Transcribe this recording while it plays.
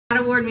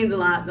award means a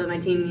lot, but my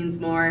team means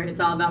more.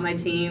 It's all about my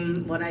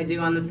team, what I do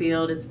on the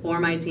field. It's for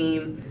my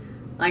team.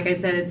 Like I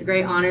said, it's a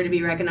great honor to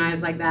be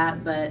recognized like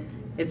that, but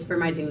it's for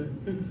my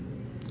team.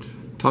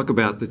 Talk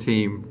about the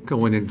team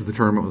going into the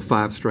tournament with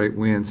 5 straight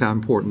wins, how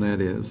important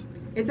that is.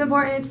 It's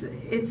important.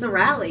 It's a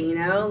rally, you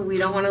know. We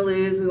don't want to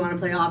lose. We want to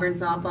play Auburn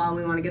softball.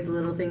 We want to get the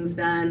little things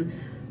done.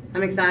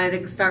 I'm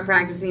excited to start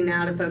practicing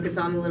now to focus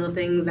on the little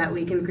things that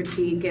we can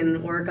critique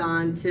and work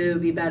on to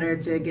be better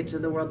to get to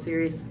the World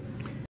Series.